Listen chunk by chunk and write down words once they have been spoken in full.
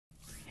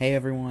Hey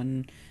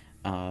everyone,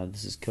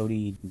 this is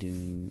Cody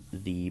doing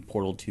the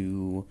Portal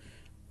 2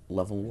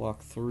 level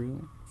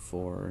walkthrough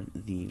for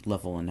the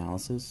level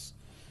analysis.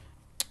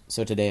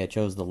 So today I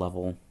chose the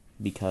level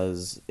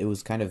because it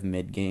was kind of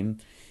mid-game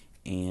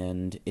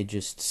and it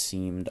just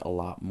seemed a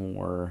lot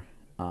more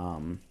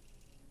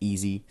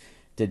easy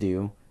to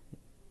do.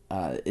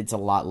 It's a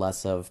lot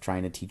less of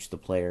trying to teach the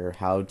player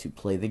how to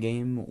play the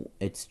game.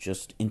 It's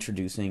just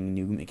introducing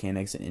new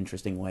mechanics in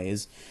interesting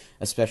ways,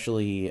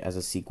 especially as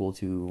a sequel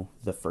to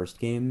the first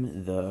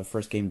game. The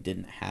first game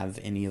didn't have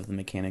any of the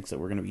mechanics that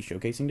we're going to be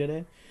showcasing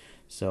today,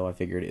 so I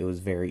figured it was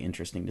very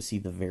interesting to see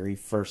the very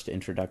first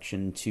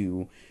introduction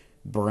to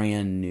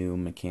brand new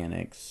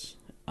mechanics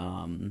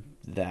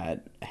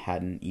that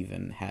hadn't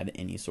even had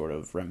any sort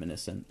of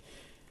reminiscent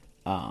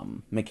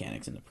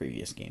mechanics in the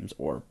previous games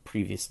or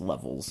previous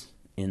levels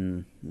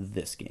in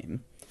this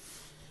game.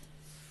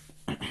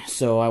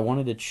 So I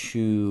wanted to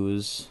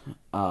choose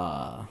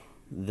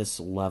this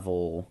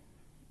level,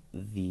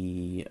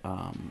 the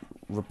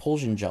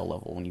repulsion gel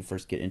level, when you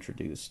first get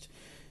introduced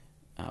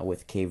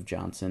with Cave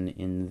Johnson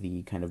in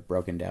the kind of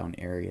broken down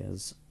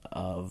areas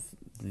of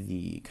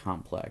the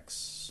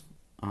complex.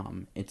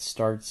 It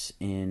starts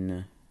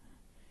in,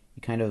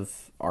 you kind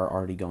of are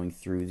already going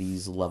through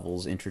these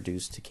levels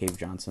introduced to Cave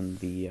Johnson,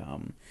 the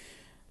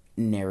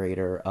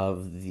narrator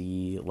of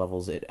the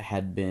levels. It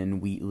had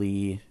been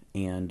Wheatley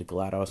and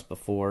GLaDOS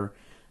before.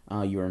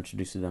 You were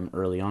introduced to them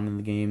early on in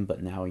the game,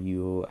 but now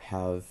you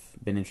have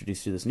been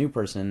introduced to this new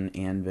person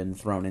and been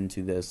thrown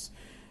into this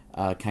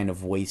kind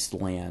of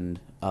wasteland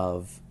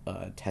of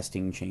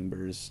testing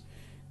chambers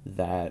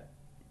that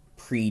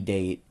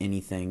predate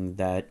anything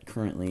that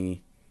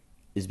currently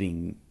is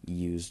being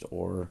used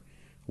or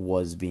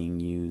was being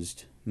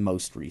used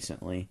most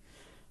recently.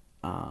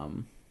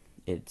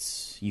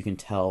 You can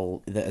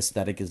tell the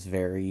aesthetic is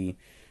very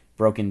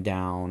broken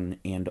down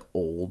and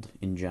old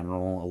in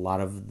general. A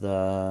lot of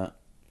the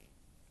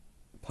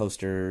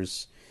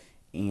posters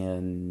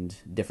and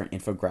different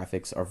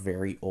infographics are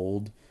very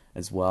old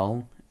as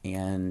well,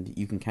 and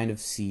you can kind of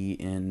see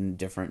in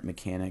different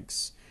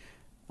mechanics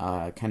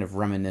kind of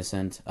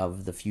reminiscent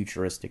of the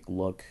futuristic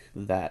look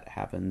that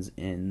happens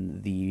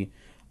in the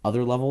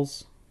other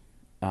levels.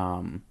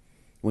 When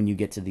you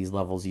get to these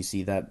levels, you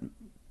see that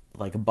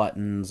like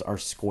buttons are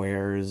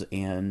squares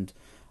and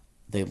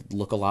they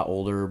look a lot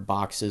older.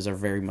 Boxes are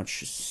very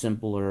much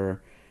simpler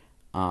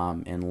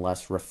and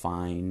less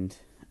refined,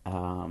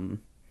 and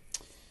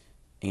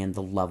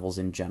the levels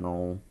in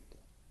general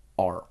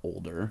are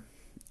older,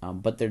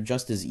 but they're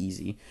just as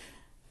easy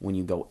when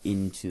you go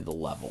into the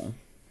level.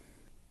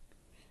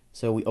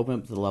 So we open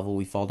up the level,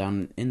 we fall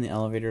down in the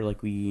elevator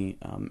like we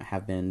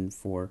have been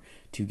for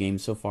 2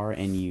 games so far,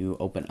 and you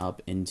open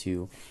up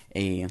into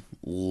a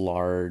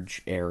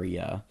large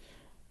area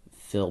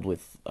filled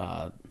with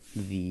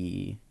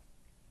the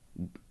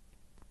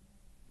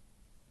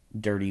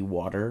dirty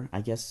water,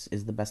 I guess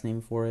is the best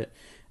name for it,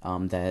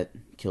 that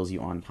kills you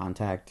on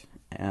contact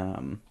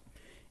and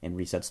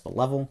resets the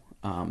level.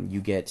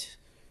 You get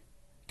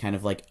kind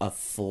of like a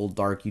full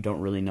dark, you don't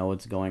really know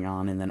what's going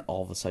on, and then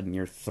all of a sudden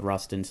you're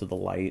thrust into the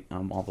light.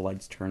 All the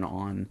lights turn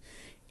on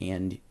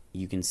and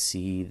you can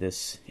see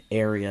this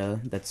area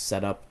that's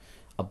set up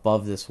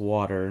above this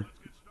water,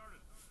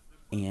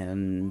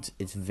 and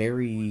it's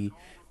very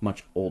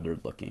much older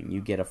looking.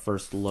 You get a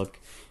first look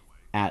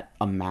at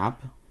a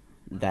map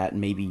that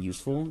may be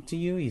useful to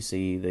you. You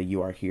see that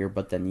you are here,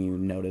 but then you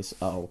notice,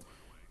 oh,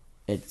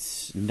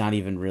 it's not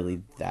even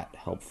really that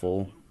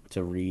helpful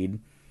to read.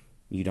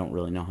 You don't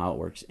really know how it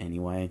works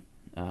anyway,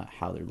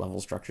 how their level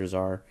structures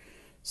are,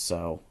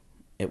 so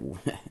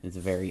it's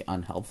very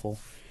unhelpful.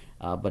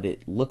 But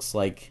it looks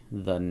like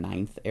the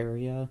 9th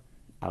area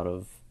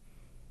or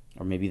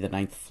maybe the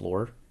 9th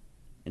floor.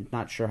 I'm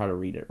not sure how to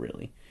read it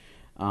really.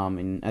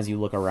 And as you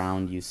look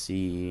around, you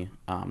see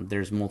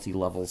there's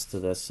multi-levels to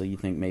this, so you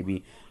think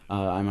maybe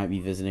I might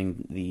be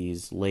visiting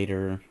these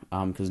later,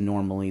 because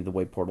normally the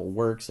way Portal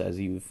works, as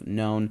you've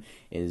known,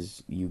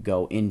 is you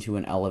go into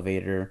an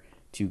elevator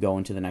to go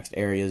into the next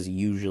areas.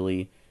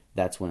 Usually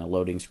that's when a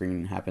loading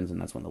screen happens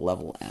and that's when the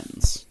level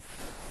ends.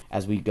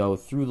 As we go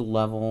through the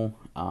level,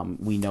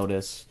 we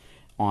notice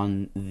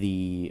on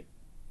the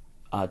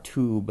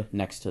tube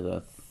next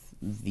to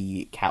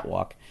the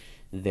catwalk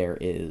there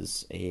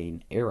is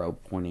an arrow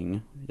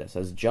pointing that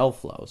says gel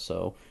flow.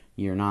 So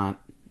you're not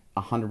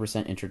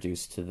 100%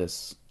 introduced to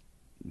this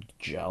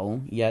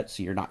gel yet,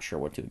 so you're not sure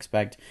what to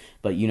expect,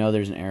 but you know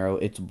there's an arrow.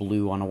 It's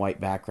blue on a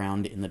white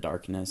background in the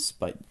darkness,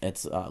 but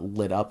it's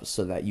lit up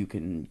so that you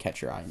can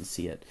catch your eye and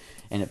see it,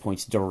 and it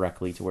points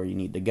directly to where you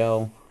need to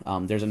go.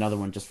 There's another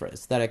one just for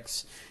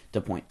aesthetics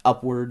to point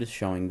upward,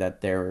 showing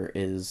that there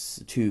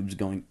is tubes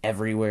going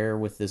everywhere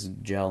with this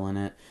gel in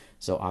it,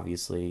 so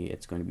obviously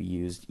it's going to be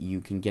used. You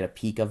can get a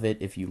peek of it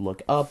if you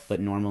look up, but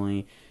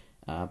normally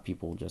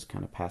people just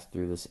kind of pass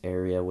through this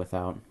area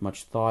without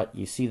much thought.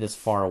 You see this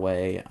far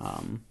away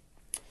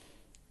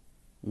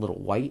little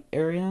white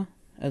area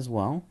as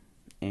well,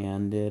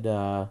 and it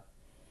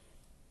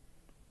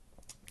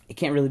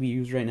can't really be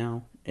used right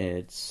now.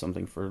 It's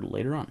something for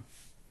later on.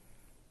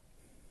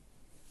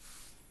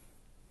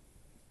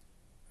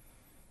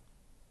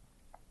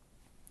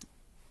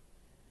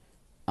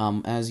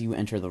 As you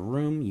enter the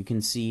room, you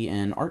can see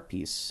an art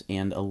piece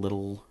and a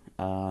little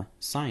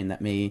sign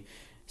that may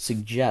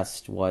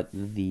suggest what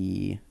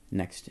the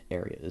next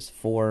area is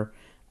for.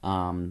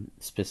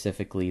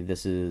 Specifically,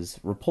 this is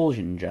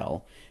repulsion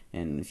gel,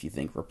 and if you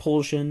think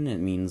repulsion, it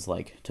means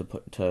like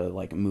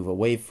to move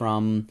away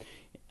from.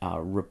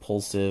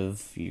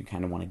 Repulsive, you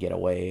kind of want to get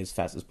away as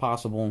fast as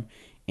possible,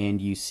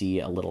 and you see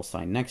a little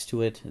sign next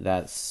to it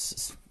that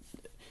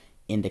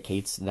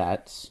indicates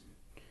that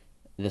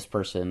this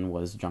person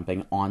was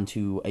jumping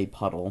onto a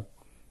puddle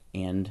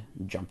and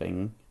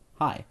jumping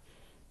high.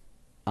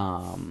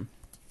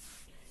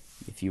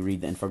 If you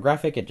read the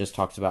infographic, it just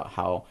talks about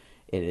how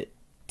it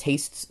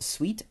tastes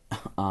sweet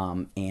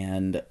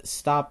and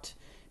stopped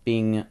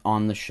being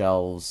on the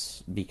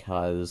shelves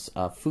because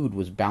food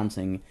was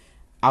bouncing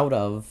out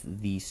of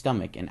the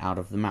stomach and out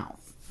of the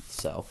mouth.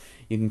 So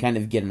you can kind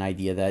of get an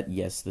idea that,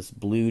 yes, this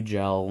blue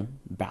gel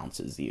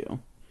bounces you.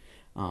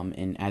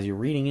 And as you're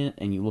reading it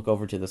and you look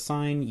over to the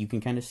sign, you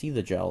can kind of see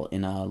the gel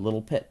in a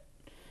little pit.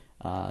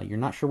 You're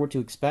not sure what to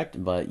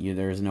expect, but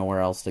there's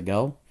nowhere else to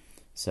go.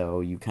 So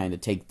you kind of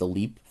take the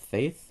leap of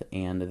faith,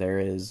 and there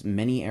is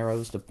many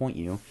arrows to point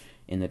you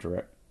in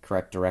the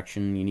correct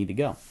direction you need to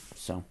go.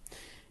 So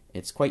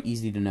it's quite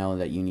easy to know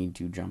that you need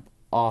to jump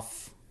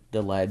off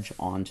the ledge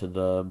onto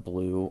the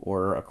blue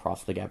or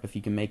across the gap if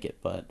you can make it,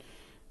 but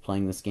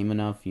playing this game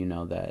enough, you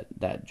know that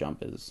that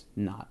jump is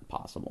not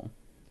possible.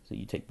 So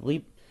you take the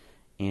leap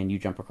and you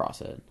jump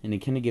across it, and it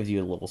kind of gives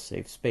you a little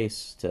safe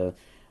space to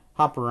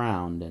hop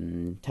around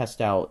and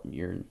test out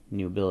your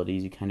new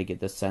abilities. You kind of get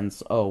the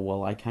sense, oh,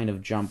 well, I kind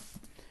of jump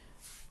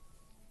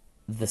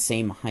the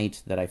same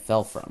height that I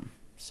fell from,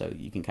 so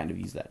you can kind of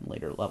use that in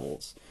later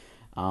levels.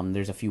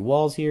 There's a few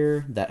walls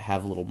here that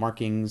have little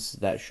markings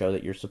that show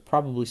that you're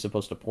probably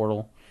supposed to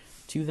portal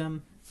to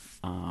them.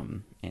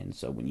 And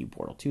so when you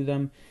portal to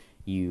them,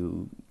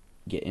 you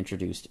get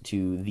introduced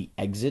to the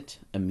exit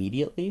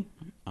immediately.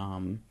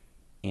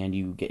 And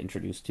you get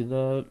introduced to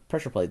the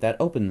pressure plate that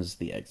opens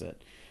the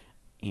exit.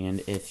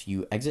 And if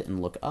you exit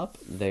and look up,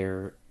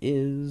 there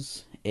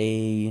is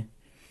a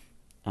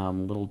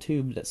little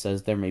tube that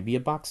says there may be a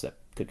box that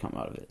could come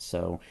out of it.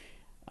 So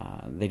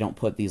they don't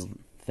put these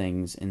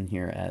things in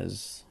here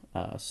as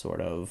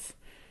sort of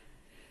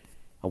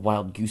a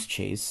wild goose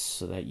chase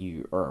so that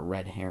or a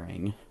red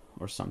herring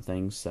or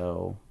something.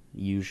 So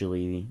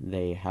usually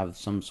they have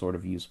some sort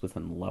of use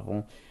within the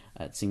level.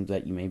 It seems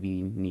that you may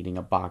be needing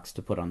a box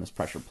to put on this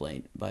pressure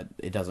plate, but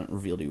it doesn't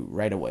reveal to you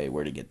right away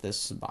where to get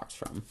this box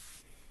from.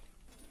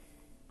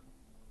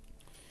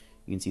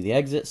 You can see the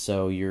exit,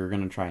 so you're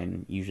going to try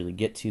and usually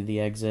get to the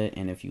exit,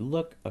 and if you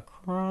look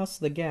across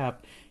the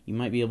gap, you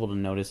might be able to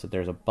notice that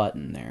there's a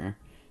button there.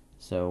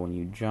 So when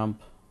you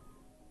jump,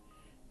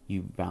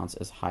 you bounce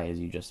as high as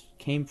you just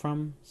came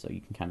from, so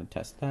you can kind of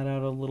test that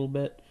out a little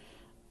bit.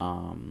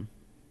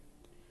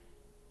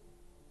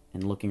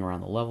 And looking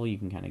around the level, you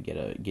can kind of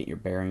get your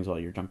bearings while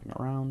you're jumping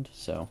around.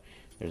 So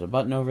there's a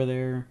button over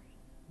there.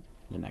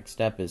 The next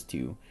step is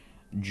to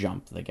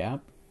jump the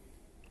gap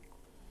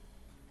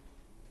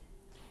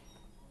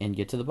and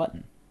get to the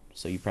button.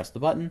 So you press the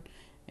button,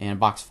 and a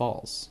box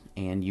falls,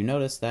 and you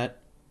notice that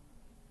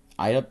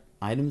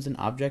items and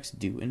objects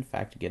do in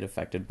fact get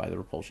affected by the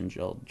repulsion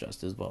gel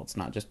just as well. It's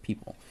not just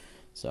people.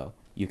 So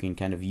you can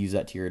kind of use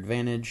that to your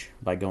advantage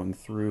by going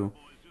through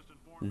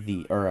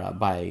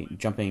by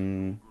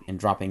jumping and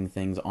dropping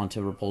things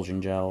onto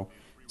repulsion gel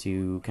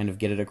to kind of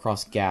get it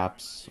across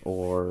gaps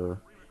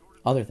or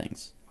other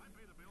things.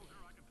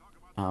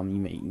 You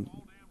may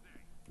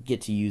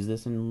get to use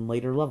this in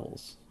later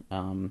levels.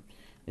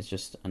 It's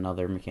just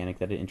another mechanic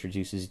that it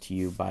introduces to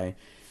you by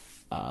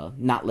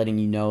not letting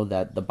you know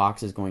that the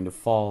box is going to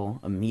fall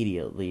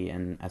immediately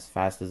and as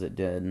fast as it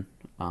did.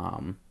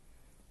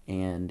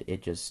 And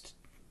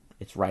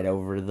it's right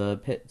over the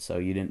pit, so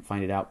you didn't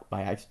find it out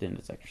by accident.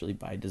 It's actually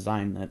by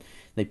design that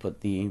they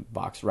put the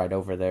box right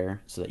over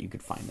there so that you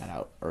could find that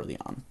out early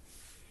on.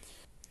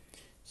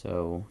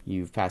 So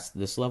you've passed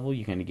this level,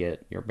 you kind of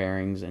get your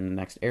bearings in the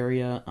next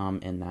area,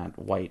 and that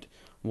white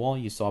wall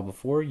you saw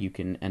before you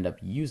can end up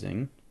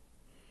using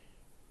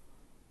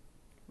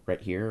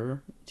right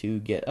here to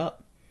get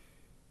up.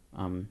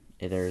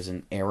 There's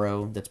an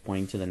arrow that's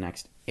pointing to the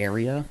next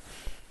area.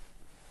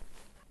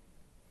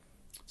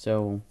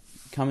 So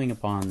coming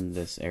upon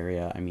this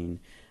area, I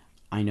mean,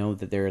 I know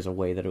that there is a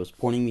way that it was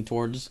pointing me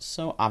towards,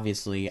 so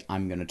obviously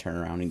I'm going to turn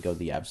around and go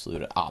the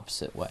absolute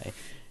opposite way.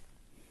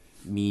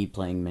 Me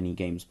playing many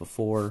games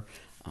before,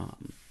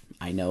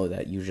 I know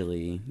that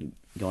usually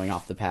going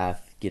off the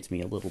path gets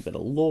me a little bit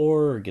of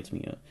lore, or gets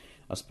me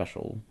a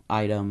special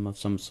item of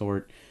some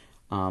sort.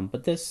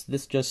 But this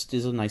just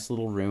is a nice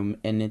little room,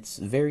 and it's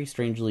very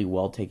strangely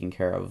well taken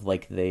care of.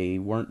 Like, they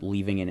weren't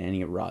leaving in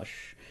any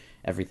rush.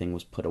 Everything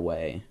was put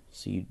away.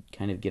 So you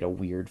kind of get a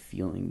weird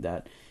feeling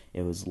that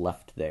it was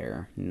left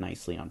there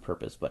nicely on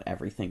purpose, but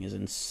everything is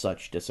in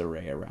such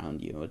disarray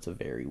around you. It's a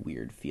very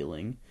weird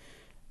feeling.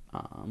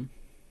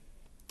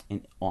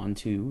 And on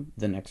to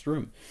the next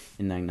room.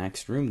 In the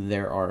next room,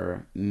 there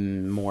are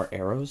more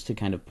arrows to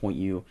kind of point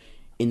you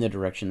in the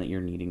direction that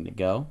you're needing to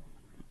go.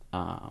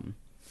 Um,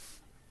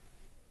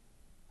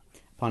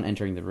 upon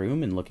entering the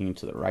room and looking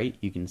to the right,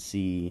 you can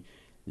see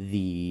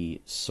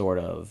the sort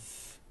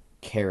of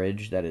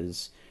carriage that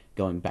is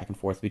going back and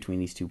forth between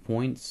these 2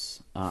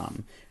 points,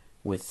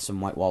 with some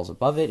white walls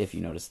above it. If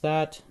you notice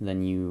that,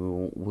 then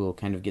you will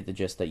kind of get the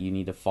gist that you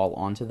need to fall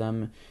onto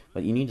them,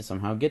 but you need to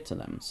somehow get to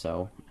them.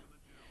 So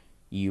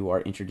you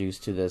are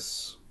introduced to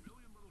this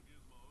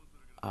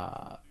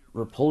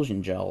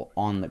repulsion gel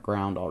on the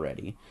ground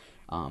already.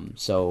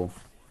 So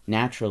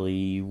naturally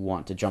you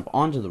want to jump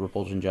onto the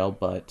repulsion gel,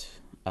 but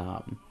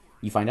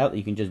you find out that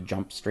you can just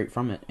jump straight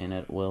from it and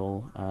it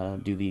will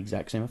do the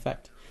exact same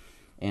effect.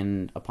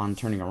 And upon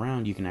turning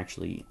around, you can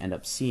actually end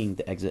up seeing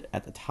the exit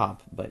at the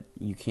top, but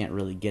you can't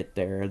really get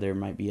there. There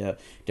might be a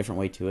different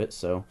way to it,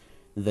 so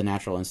the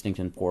natural instinct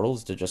in Portal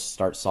is to just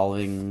start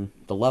solving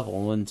the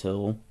level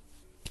until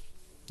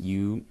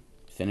you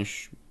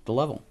finish the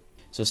level.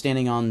 So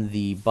standing on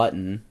the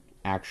button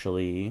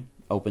actually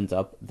opens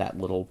up that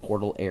little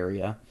portal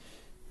area,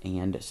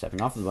 and stepping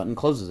off the button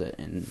closes it.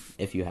 And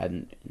if you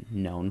hadn't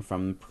known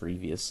from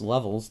previous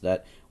levels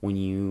that when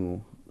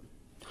you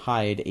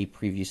hide a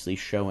previously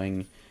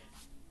showing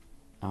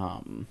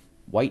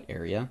white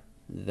area,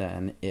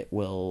 then it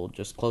will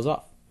just close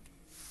off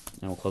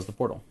and will close the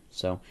portal.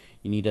 So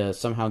you need to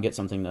somehow get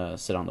something to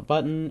sit on the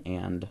button,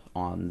 and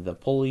on the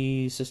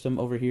pulley system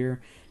over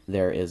here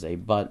there is a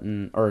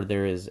button, or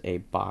there is a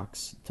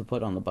box to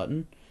put on the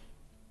button.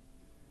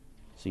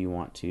 So you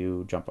want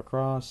to jump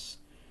across,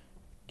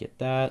 get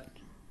that.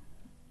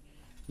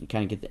 You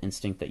kind of get the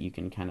instinct that you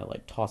can kind of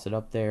like toss it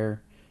up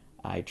there.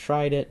 I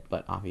tried it,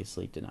 but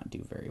obviously did not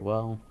do very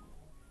well.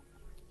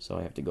 So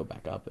I have to go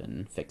back up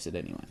and fix it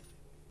anyway.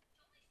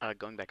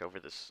 Going back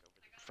over this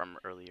from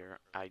earlier,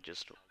 I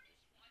just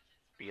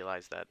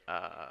realized that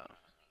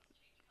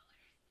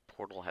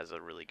Portal has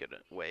a really good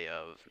way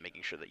of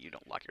making sure that you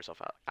don't lock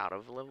yourself out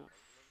of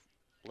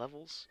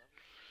levels.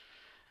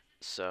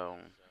 So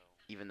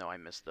even though I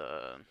missed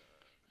the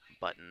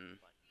button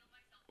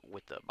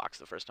with the box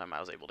the first time,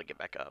 I was able to get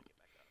back up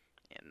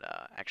and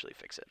actually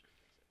fix it.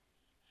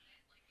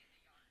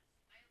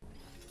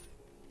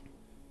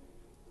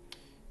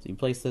 So you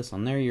place this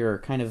on there, you're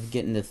kind of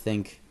getting to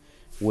think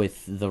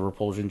with the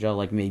repulsion gel,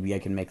 like maybe I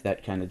can make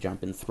that kind of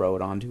jump and throw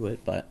it onto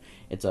it, but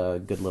it's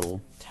a good little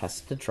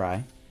test to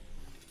try.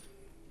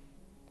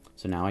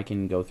 So now I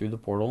can go through the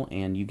portal,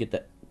 and you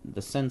get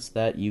the sense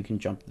that you can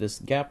jump this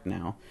gap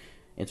now.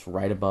 It's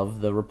right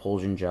above the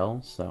repulsion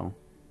gel, so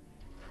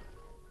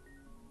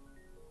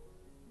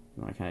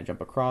you want to kind of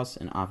jump across,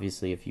 and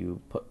obviously if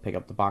you pick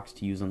up the box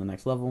to use on the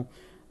next level,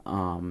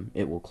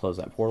 it will close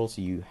that portal,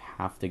 so you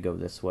have to go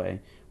this way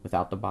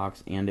without the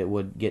box, and it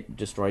would get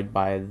destroyed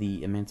by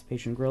the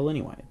Emancipation Grill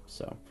anyway,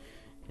 so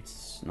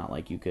it's not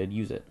like you could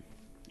use it.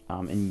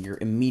 And you're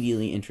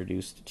immediately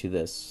introduced to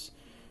this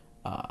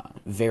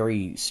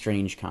very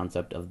strange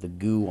concept of the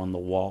goo on the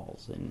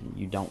walls, and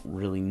you don't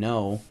really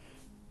know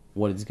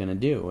what it's gonna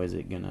do.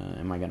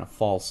 Am I gonna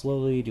fall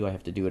slowly? Do I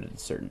have to do it at a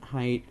certain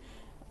height?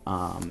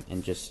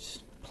 And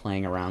just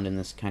playing around in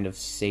this kind of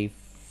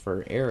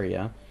safer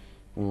area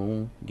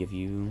will give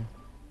you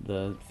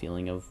the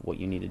feeling of what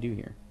you need to do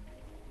here.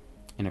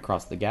 And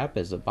across the gap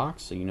is a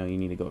box, so you know you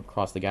need to go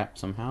across the gap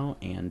somehow,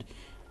 and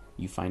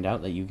you find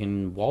out that you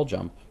can wall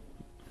jump,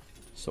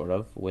 sort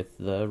of, with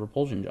the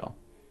repulsion gel.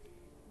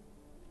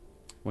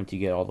 Once you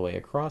get all the way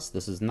across,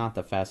 this is not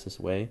the fastest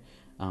way.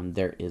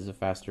 There is a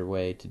faster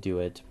way to do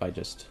it by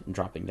just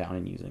dropping down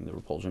and using the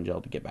repulsion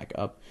gel to get back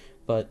up,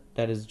 but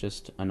that is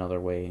just another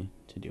way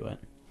to do it.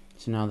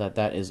 So now that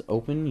that is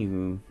open,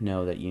 you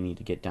know that you need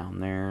to get down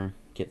there,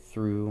 get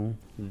through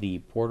the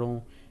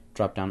portal,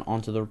 drop down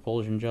onto the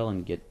repulsion gel,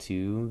 and get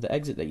to the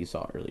exit that you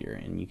saw earlier.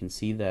 And you can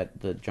see that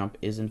the jump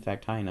is in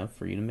fact high enough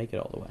for you to make it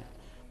all the way.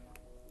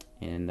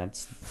 And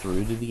that's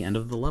through to the end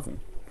of the level.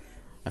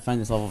 I find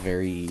this level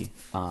very...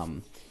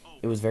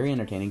 it was very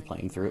entertaining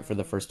playing through it for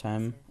the first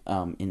time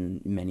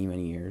in many,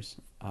 many years.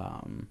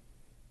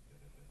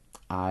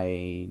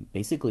 I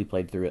basically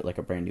played through it like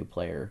a brand new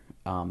player,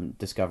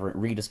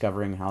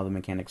 rediscovering how the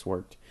mechanics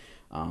worked.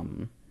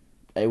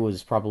 It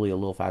was probably a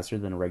little faster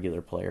than a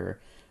regular player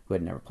who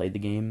had never played the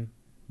game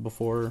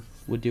before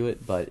would do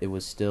it, but it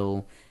was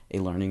still a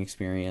learning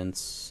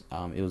experience.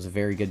 It was a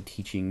very good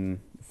teaching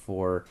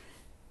for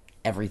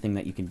everything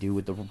that you can do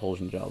with the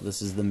propulsion gel.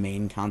 This is the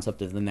main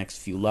concept of the next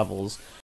few levels,